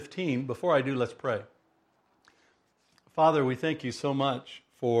15. Before I do, let's pray. Father, we thank you so much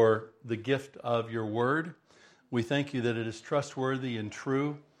for the gift of your word. We thank you that it is trustworthy and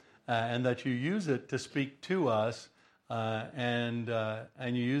true, and that you use it to speak to us, and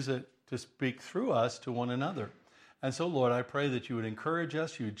you use it to speak through us to one another. And so, Lord, I pray that you would encourage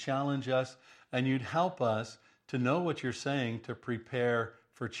us, you would challenge us, and you'd help us to know what you're saying to prepare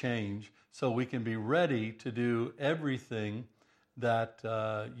for change so we can be ready to do everything that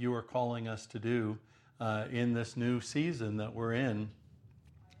you are calling us to do in this new season that we're in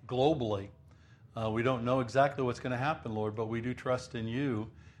globally. We don't know exactly what's going to happen, Lord, but we do trust in you,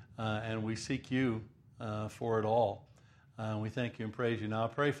 and we seek you for it all. We thank you and praise you. Now I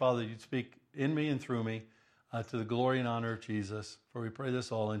pray, Father, you'd speak in me and through me to the glory and honor of Jesus. For we pray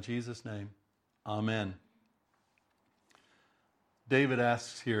this all in Jesus' name. Amen. David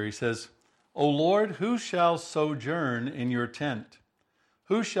asks here, he says, O Lord, who shall sojourn in your tent?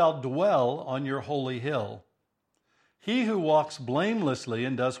 Who shall dwell on your holy hill? He who walks blamelessly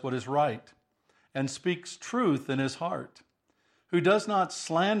and does what is right, and speaks truth in his heart, who does not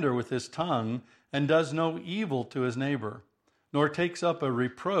slander with his tongue, and does no evil to his neighbor, nor takes up a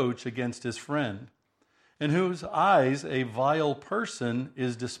reproach against his friend, in whose eyes a vile person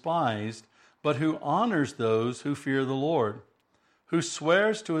is despised, but who honors those who fear the Lord, who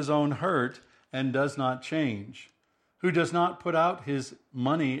swears to his own hurt and does not change, who does not put out his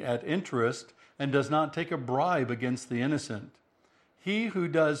money at interest and does not take a bribe against the innocent. He who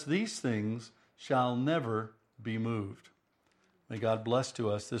does these things shall never be moved. May God bless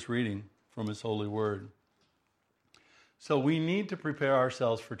to us this reading from his holy word. So we need to prepare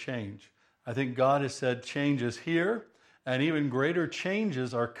ourselves for change. I think God has said change is here, and even greater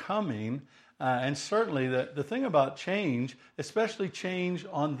changes are coming. And certainly the thing about change, especially change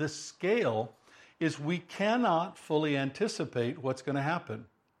on this scale, is we cannot fully anticipate what's going to happen.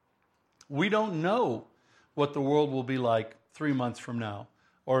 We don't know what the world will be like 3 months from now,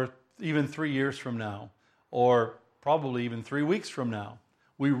 or even 3 years from now, or probably even 3 weeks from now.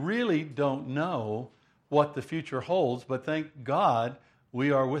 We really don't know what the future holds, but thank God we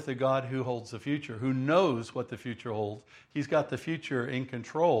are with a God who holds the future, who knows what the future holds. He's got the future in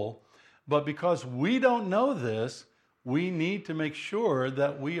control. But because we don't know this, we need to make sure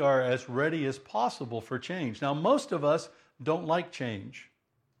that we are as ready as possible for change. Now, most of us don't like change.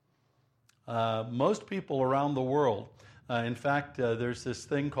 Most people around the world, in fact, there's this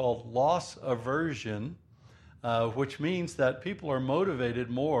thing called loss aversion, which means that people are motivated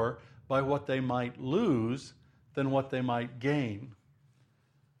more by what they might lose than what they might gain.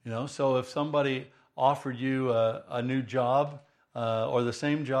 So if somebody offered you a new job or the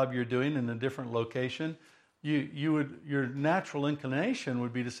same job you're doing in a different location, your natural inclination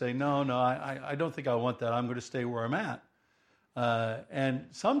would be to say, no, I don't think I want that. I'm going to stay where I'm at. And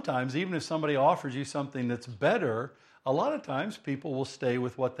sometimes, even if somebody offers you something that's better, a lot of times people will stay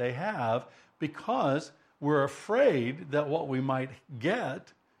with what they have because we're afraid that what we might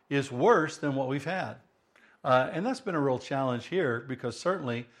get is worse than what we've had. And that's been a real challenge here because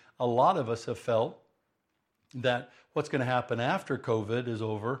certainly a lot of us have felt that what's going to happen after COVID is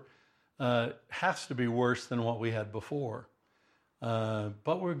over has to be worse than what we had before.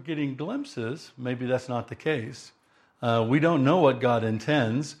 But we're getting glimpses. Maybe that's not the case. We don't know what God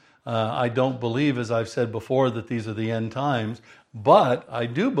intends. I don't believe, as I've said before, that these are the end times. But I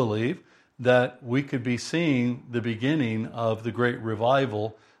do believe that we could be seeing the beginning of the great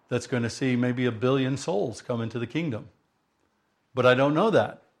revival that's going to see maybe 1 billion souls come into the kingdom. But I don't know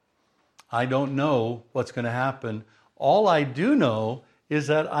that. I don't know what's going to happen. All I do know is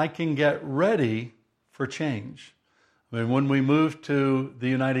that I can get ready for change. I mean, when we moved to the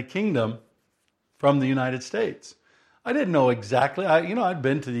United Kingdom from the United States, I didn't know exactly. I'd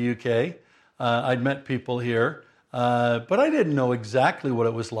been to the UK. I'd met people here. But I didn't know exactly what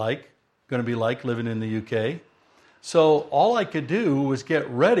it was going to be like living in the UK. So all I could do was get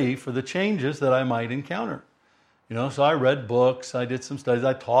ready for the changes that I might encounter. So I read books, I did some studies,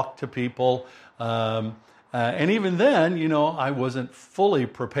 I talked to people. And even then, I wasn't fully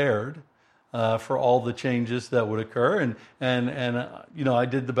prepared for all the changes that would occur. And I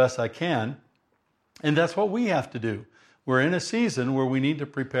did the best I can. And that's what we have to do. We're in a season where we need to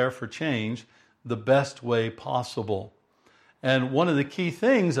prepare for change the best way possible. And one of the key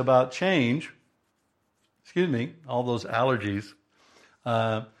things about change, all those allergies,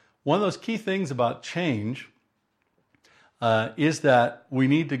 one of those key things about change is that we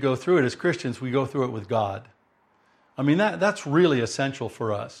need to go through it as Christians. We go through it with God. I mean, that's really essential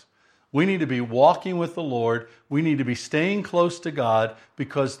for us. We need to be walking with the Lord. We need to be staying close to God,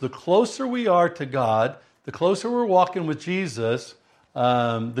 because the closer we are to God, the closer we're walking with Jesus,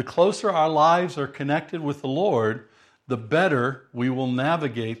 the closer our lives are connected with the Lord, the better we will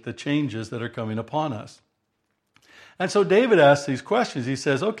navigate the changes that are coming upon us. And so David asks these questions. He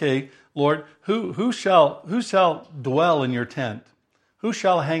says, okay, Lord, who shall dwell in your tent? Who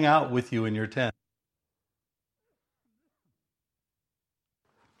shall hang out with you in your tent?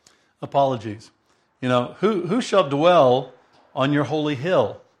 Apologies. Who shall dwell on your holy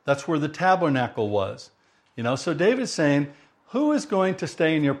hill? That's where the tabernacle was. So David's saying, who is going to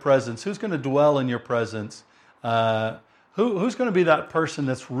stay in your presence? Who's going to dwell in your presence? Who's going to be that person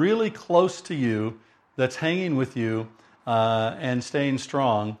that's really close to you, that's hanging with you and staying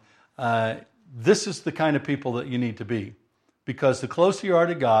strong? This is the kind of people that you need to be. Because the closer you are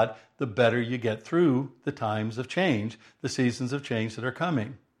to God, the better you get through the times of change, the seasons of change that are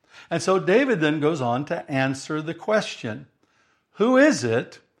coming. And so David then goes on to answer the question, who is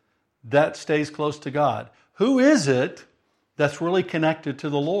it that stays close to God? Who is it that's really connected to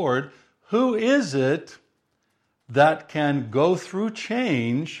the Lord? Who is it that can go through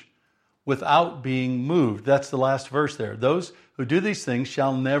change without being moved? That's the last verse there. Those who do these things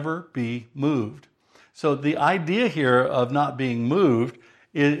shall never be moved. So the idea here of not being moved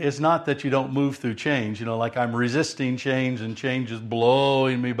is not that you don't move through change, like I'm resisting change and change is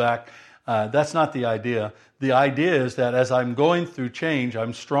blowing me back. That's not the idea. The idea is that as I'm going through change,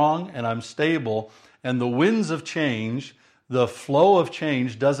 I'm strong and I'm stable, and the winds of change, the flow of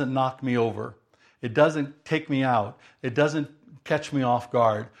change doesn't knock me over. It doesn't take me out. It doesn't catch me off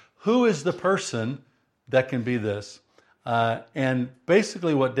guard. Who is the person that can be this? And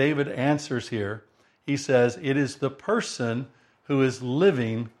basically what David answers here, he says, it is the person who is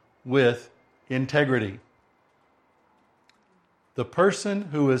living with integrity. The person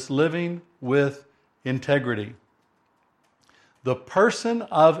who is living with integrity. The person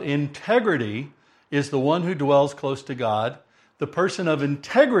of integrity is the one who dwells close to God. The person of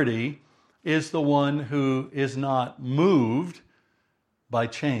integrity is the one who is not moved by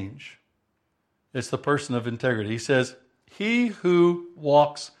change. It's the person of integrity. He says, he who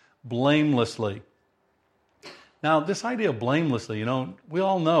walks blamelessly. Now, this idea of blamelessly, we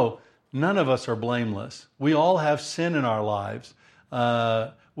all know none of us are blameless. We all have sin in our lives.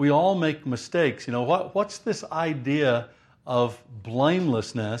 We all make mistakes. What's this idea of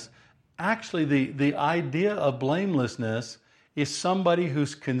blamelessness? Actually, the idea of blamelessness is somebody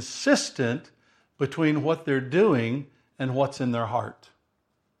who's consistent between what they're doing and what's in their heart.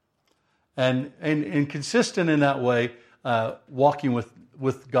 And consistent in that way, walking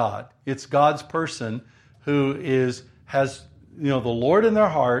with God. It's God's person who has the Lord in their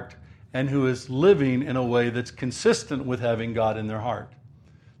heart and who is living in a way that's consistent with having God in their heart.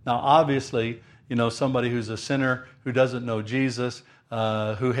 Now, obviously, somebody who's a sinner, who doesn't know Jesus,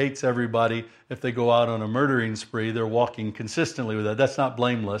 who hates everybody, if they go out on a murdering spree, they're walking consistently with that. That's not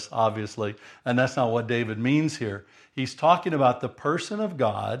blameless, obviously, and that's not what David means here. He's talking about the person of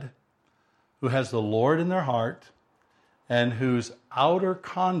God who has the Lord in their heart and whose outer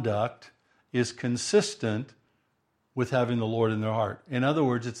conduct is consistent with having the Lord in their heart. In other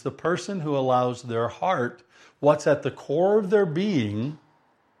words, it's the person who allows their heart, what's at the core of their being,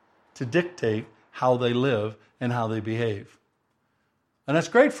 to dictate how they live and how they behave. And that's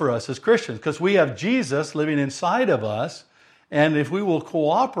great for us as Christians because we have Jesus living inside of us, and if we will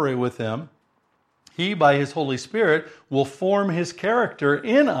cooperate with Him, He, by His Holy Spirit, will form His character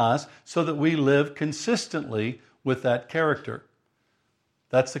in us so that we live consistently with that character.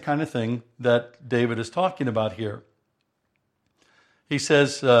 That's the kind of thing that David is talking about here. He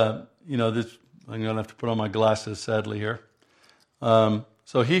says, I'm going to have to put on my glasses, sadly, here.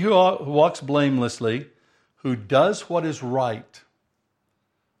 So he who walks blamelessly, who does what is right,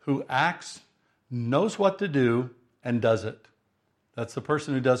 who acts, knows what to do, and does it. That's the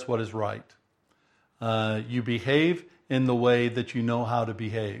person who does what is right. You behave in the way that you know how to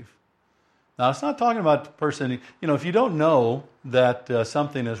behave. Now, it's not talking about the person, if you don't know that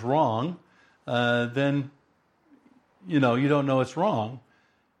something is wrong, then, you don't know it's wrong.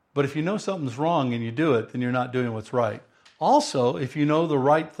 But if you know something's wrong and you do it, then you're not doing what's right. Also, if you know the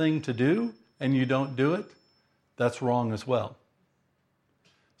right thing to do and you don't do it, that's wrong as well.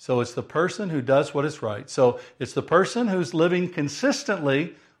 So it's the person who does what is right. So it's the person who's living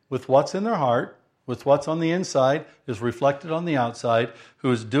consistently with what's in their heart, with what's on the inside, is reflected on the outside,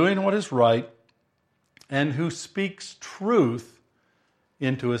 who is doing what is right, and who speaks truth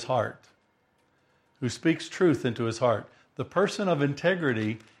into his heart. Who speaks truth into his heart. The person of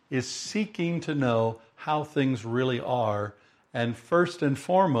integrity is seeking to know how things really are, and first and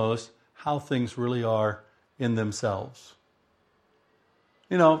foremost, how things really are in themselves.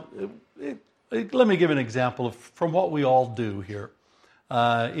 Let me give an example from what we all do here.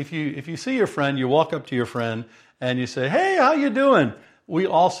 If you see your friend, you walk up to your friend and you say, "Hey, how you doing?" We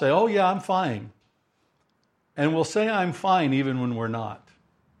all say, "Oh yeah, I'm fine." And we'll say I'm fine even when we're not.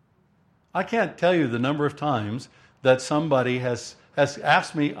 I can't tell you the number of times that somebody has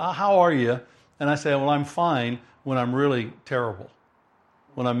asked me, "How are you?" And I say, "Well, I'm fine," when I'm really terrible,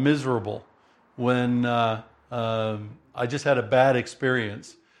 when I'm miserable, when I just had a bad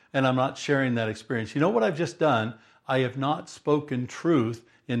experience and I'm not sharing that experience. You know what I've just done? I have not spoken truth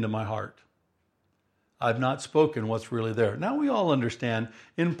into my heart. I've not spoken what's really there. Now we all understand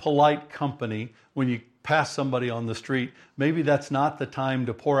in polite company, when you pass somebody on the street, maybe that's not the time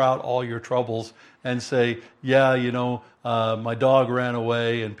to pour out all your troubles and say, "Yeah, my dog ran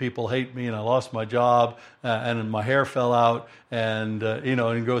away and people hate me and I lost my job and my hair fell out," and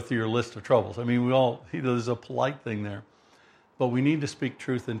and go through your list of troubles. I mean, we all, there's a polite thing there. But we need to speak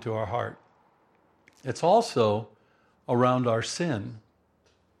truth into our heart. It's also around our sin.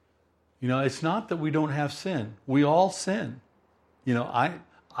 It's not that we don't have sin. We all sin.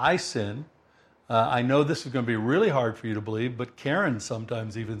 I sin. I know this is going to be really hard for you to believe, but Karen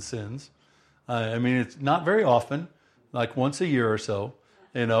sometimes even sins. It's not very often, like once a year or so,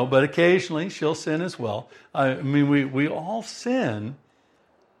 but occasionally she'll sin as well. We all sin.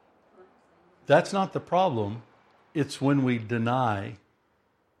 That's not the problem. It's when we deny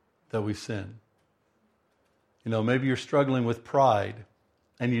that we sin. Maybe you're struggling with pride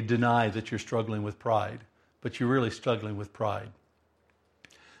and you deny that you're struggling with pride, but you're really struggling with pride.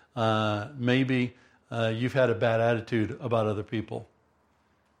 Maybe you've had a bad attitude about other people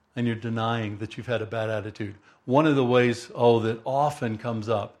and you're denying that you've had a bad attitude. One of the ways, that often comes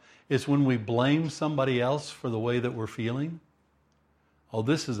up is when we blame somebody else for the way that we're feeling.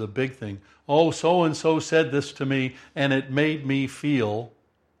 This is a big thing. So-and-so said this to me and it made me feel.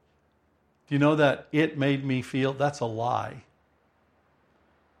 Do you know that it made me feel? That's a lie.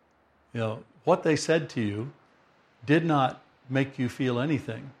 What they said to you did not make you feel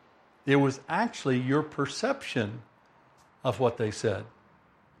anything. It was actually your perception of what they said.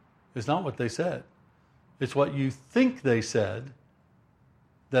 It's not what they said. It's what you think they said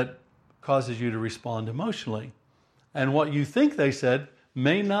that causes you to respond emotionally. And what you think they said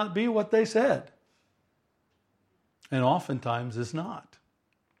may not be what they said. And oftentimes is not.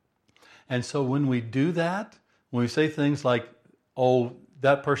 And so when we do that, when we say things like,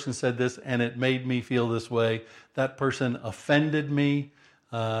 that person said this and it made me feel this way, that person offended me,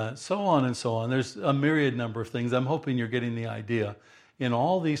 so on and so on. There's a myriad number of things. I'm hoping you're getting the idea. In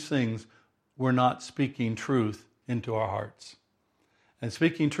all these things, we're not speaking truth into our hearts. And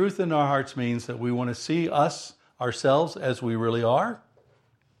speaking truth into our hearts means that we want to see ourselves as we really are.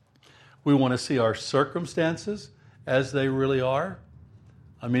 We want to see our circumstances as they really are.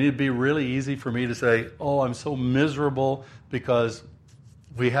 It'd be really easy for me to say, I'm so miserable because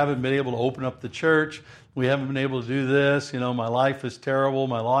we haven't been able to open up the church. We haven't been able to do this. My life is terrible.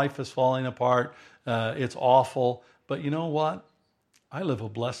 My life is falling apart. It's awful. But you know what? I live a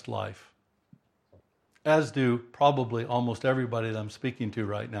blessed life, as do probably almost everybody that I'm speaking to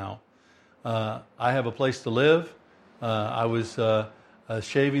right now. I have a place to live. I was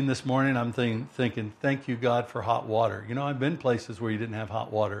shaving this morning. I'm thinking, thank you, God, for hot water. I've been places where you didn't have hot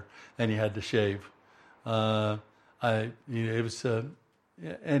water and you had to shave. And I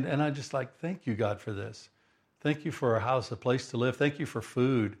just thank you, God, for this. Thank you for a house, a place to live. Thank you for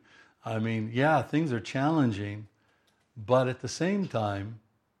food. Things are challenging, but at the same time,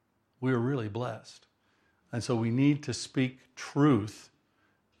 we're really blessed. And so we need to speak truth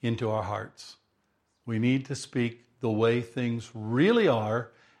into our hearts. We need to speak the way things really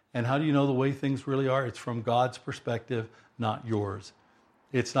are. And how do you know the way things really are? It's from God's perspective, not yours.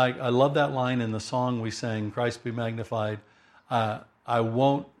 It's like, I love that line in the song we sang, Christ Be Magnified. I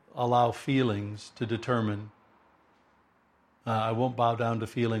won't allow feelings to determine. I won't bow down to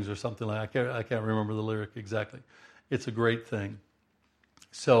feelings or something like that. I can't remember the lyric exactly. It's a great thing.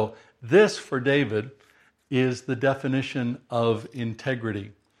 So this, for David, is the definition of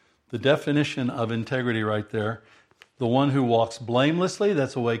integrity. The definition of integrity right there. The one who walks blamelessly,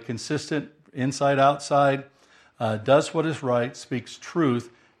 that's a way consistent, inside, outside, does what is right, speaks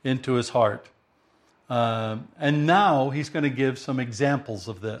truth into his heart. And now he's going to give some examples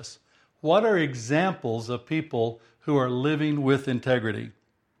of this. What are examples of people who are living with integrity?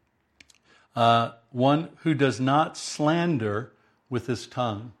 One who does not slander with his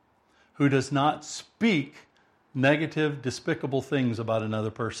tongue, who does not speak negative, despicable things about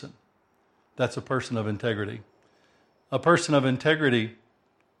another person. That's a person of integrity. A person of integrity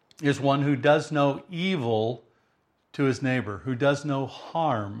is one who does no evil to his neighbor, who does no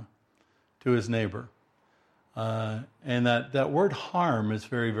harm to his neighbor. And that word harm is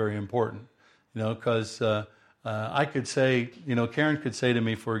very, very important, because I could say, Karen could say to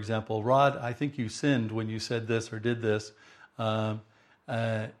me, for example, Rod, I think you sinned when you said this or did this. And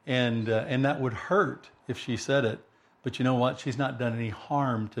that would hurt if she said it. But you know what? She's not done any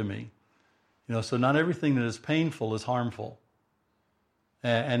harm to me. So not everything that is painful is harmful.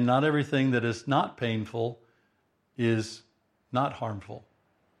 And not everything that is not painful is not harmful.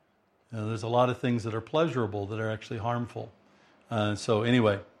 There's a lot of things that are pleasurable that are actually harmful. So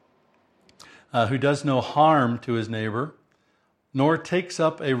anyway, who does no harm to his neighbor, nor takes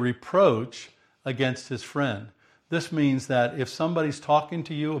up a reproach against his friend. This means that if somebody's talking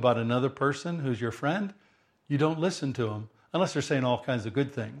to you about another person who's your friend, you don't listen to them unless they're saying all kinds of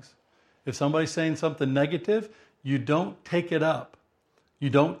good things. If somebody's saying something negative, you don't take it up. You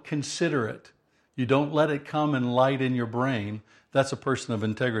don't consider it. You don't let it come and light in your brain. That's a person of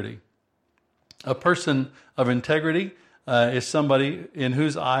integrity. A person of integrity is somebody in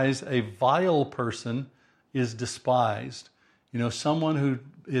whose eyes a vile person is despised. Someone who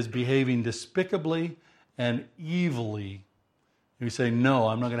is behaving despicably and evilly. You say, no,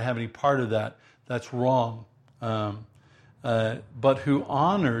 I'm not going to have any part of that. That's wrong. But who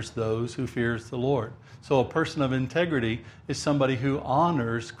honors those who fears the Lord. So a person of integrity is somebody who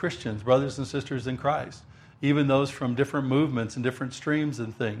honors Christians, brothers and sisters in Christ. Even those from different movements and different streams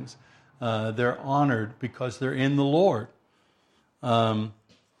and things. They're honored because they're in the Lord.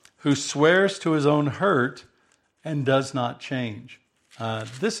 Who swears to his own hurt and does not change.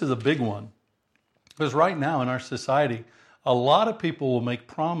 This is a big one. Because right now in our society, a lot of people will make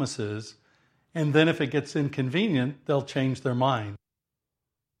promises, and then if it gets inconvenient, they'll change their mind.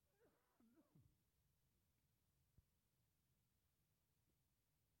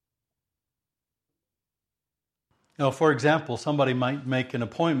 For example, somebody might make an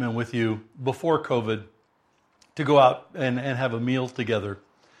appointment with you before COVID to go out and have a meal together.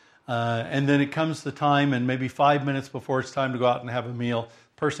 And then it comes the time, and maybe 5 minutes before it's time to go out and have a meal,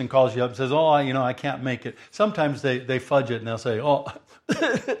 person calls you up and says, I can't make it. Sometimes they fudge it and they'll say,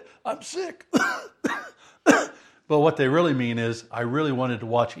 I'm sick. But what they really mean is, I really wanted to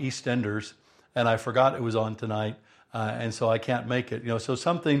watch EastEnders and I forgot it was on tonight, and so I can't make it. So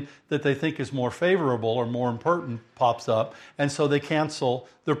something that they think is more favorable or more important pops up, and so they cancel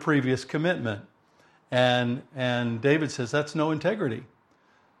their previous commitment. And David says that's no integrity.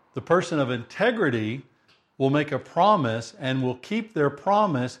 The person of integrity will make a promise and will keep their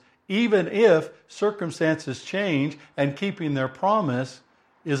promise even if circumstances change, and keeping their promise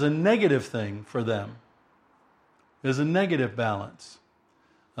is a negative thing for them. There's a negative balance.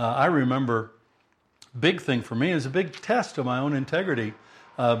 I remember, big thing for me, it was a big test of my own integrity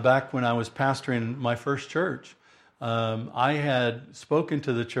back when I was pastoring my first church. I had spoken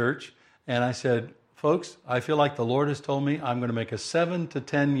to the church and I said, folks, I feel like the Lord has told me I'm going to make a 7 to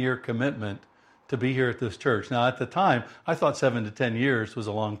 10 year commitment to be here at this church. Now, at the time, I thought 7 to 10 years was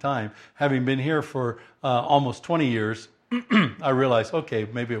a long time. Having been here for almost 20 years, I realized, okay,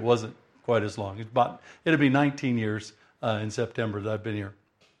 maybe it wasn't quite as long. It'll be 19 years in September that I've been here.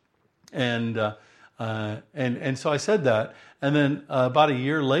 And so I said that. And then about a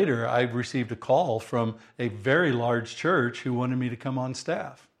year later, I received a call from a very large church who wanted me to come on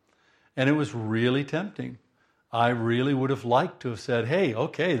staff. And it was really tempting. I really would have liked to have said, hey,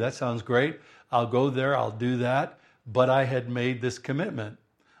 okay, that sounds great. I'll go there, I'll do that. But I had made this commitment.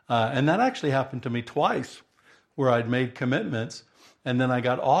 And that actually happened to me twice, where I'd made commitments, and then I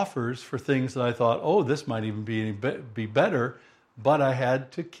got offers for things that I thought, oh, this might even be better, but I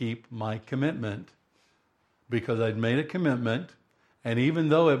had to keep my commitment because I'd made a commitment, and even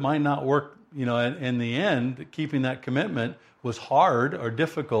though it might not work, in the end, keeping that commitment was hard or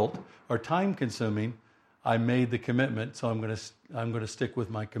difficult or time-consuming, I made the commitment, so I'm going to stick with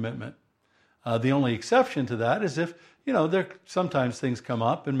my commitment. The only exception to that is if, sometimes things come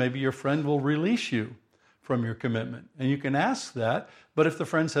up and maybe your friend will release you from your commitment. And you can ask that, but if the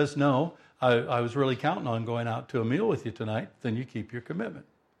friend says, no, I was really counting on going out to a meal with you tonight, then you keep your commitment.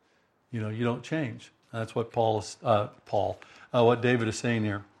 You don't change. That's what what David is saying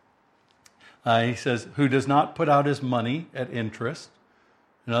here. He says, who does not put out his money at interest.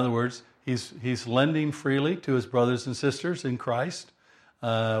 In other words, he's lending freely to his brothers and sisters in Christ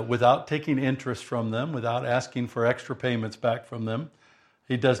without taking interest from them, without asking for extra payments back from them.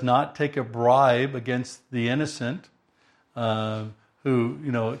 He does not take a bribe against the innocent,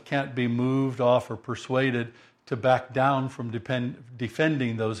 who can't be moved off or persuaded to back down from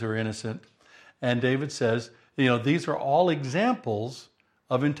defending those who are innocent. And David says, these are all examples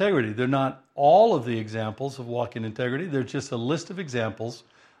of integrity. They're not all of the examples of walking in integrity. They're just a list of examples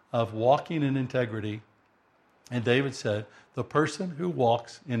of walking in integrity And David said, the person who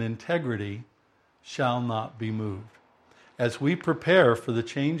walks in integrity shall not be moved. As we prepare for the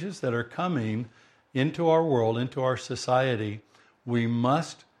changes that are coming into our world, into our society, we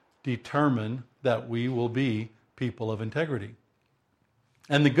must determine that we will be people of integrity.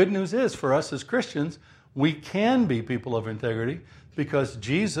 And the good news is, for us as Christians, we can be people of integrity because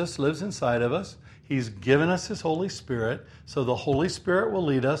Jesus lives inside of us. He's given us His Holy Spirit, so the Holy Spirit will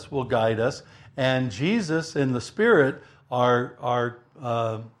lead us, will guide us, and Jesus and the Spirit are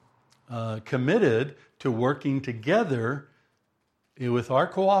committed to working together with our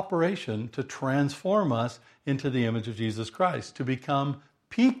cooperation to transform us into the image of Jesus Christ, to become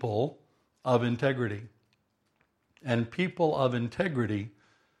people of integrity. And people of integrity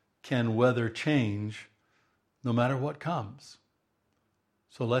can weather change no matter what comes.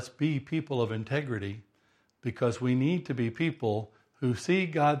 So let's be people of integrity, because we need to be people who see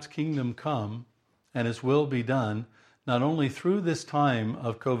God's kingdom come and His will be done, not only through this time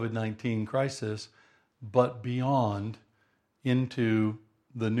of COVID-19 crisis, but beyond, into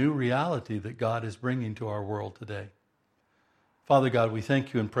the new reality that God is bringing to our world today. Father God, we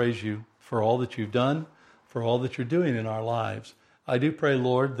thank You and praise You for all that You've done, for all that You're doing in our lives. I do pray,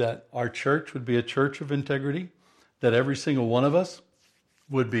 Lord, that our church would be a church of integrity, that every single one of us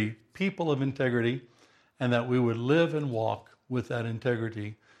would be people of integrity, and that we would live and walk with that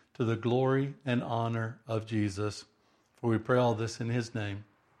integrity to the glory and honor of Jesus. For we pray all this in His name.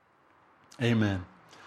 Amen.